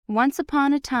Once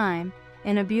upon a time,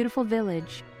 in a beautiful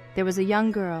village, there was a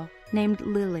young girl named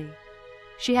Lily.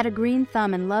 She had a green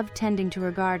thumb and loved tending to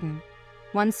her garden.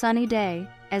 One sunny day,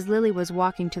 as Lily was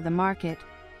walking to the market,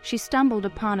 she stumbled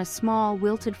upon a small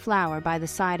wilted flower by the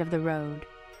side of the road.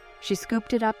 She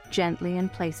scooped it up gently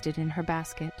and placed it in her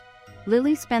basket.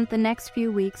 Lily spent the next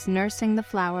few weeks nursing the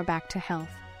flower back to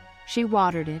health. She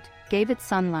watered it, gave it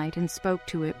sunlight, and spoke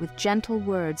to it with gentle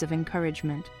words of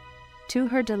encouragement. To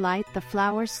her delight, the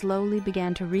flower slowly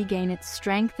began to regain its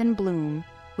strength and bloom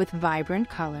with vibrant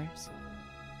colors.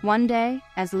 One day,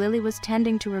 as Lily was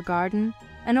tending to her garden,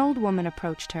 an old woman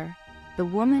approached her. The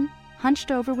woman, hunched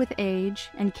over with age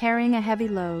and carrying a heavy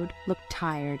load, looked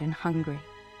tired and hungry.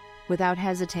 Without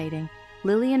hesitating,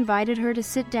 Lily invited her to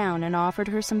sit down and offered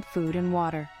her some food and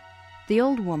water. The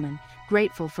old woman,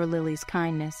 grateful for Lily's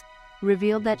kindness,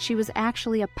 revealed that she was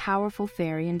actually a powerful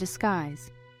fairy in disguise.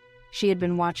 She had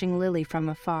been watching Lily from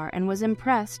afar and was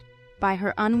impressed by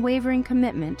her unwavering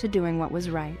commitment to doing what was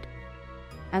right.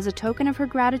 As a token of her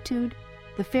gratitude,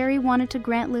 the fairy wanted to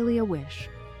grant Lily a wish.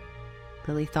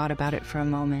 Lily thought about it for a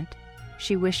moment.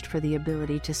 She wished for the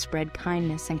ability to spread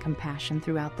kindness and compassion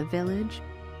throughout the village.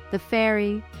 The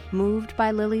fairy, moved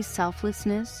by Lily's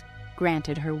selflessness,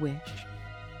 granted her wish.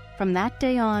 From that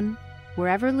day on,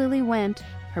 wherever Lily went,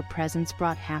 her presence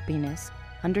brought happiness,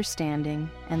 understanding,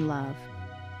 and love.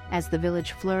 As the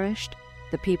village flourished,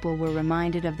 the people were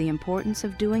reminded of the importance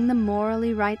of doing the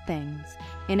morally right things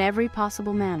in every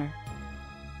possible manner.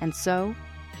 And so,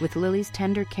 with Lily's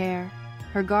tender care,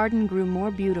 her garden grew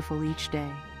more beautiful each day,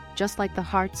 just like the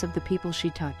hearts of the people she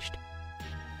touched.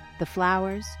 The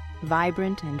flowers,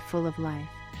 vibrant and full of life,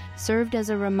 served as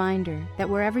a reminder that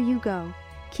wherever you go,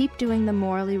 keep doing the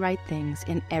morally right things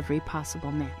in every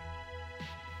possible manner.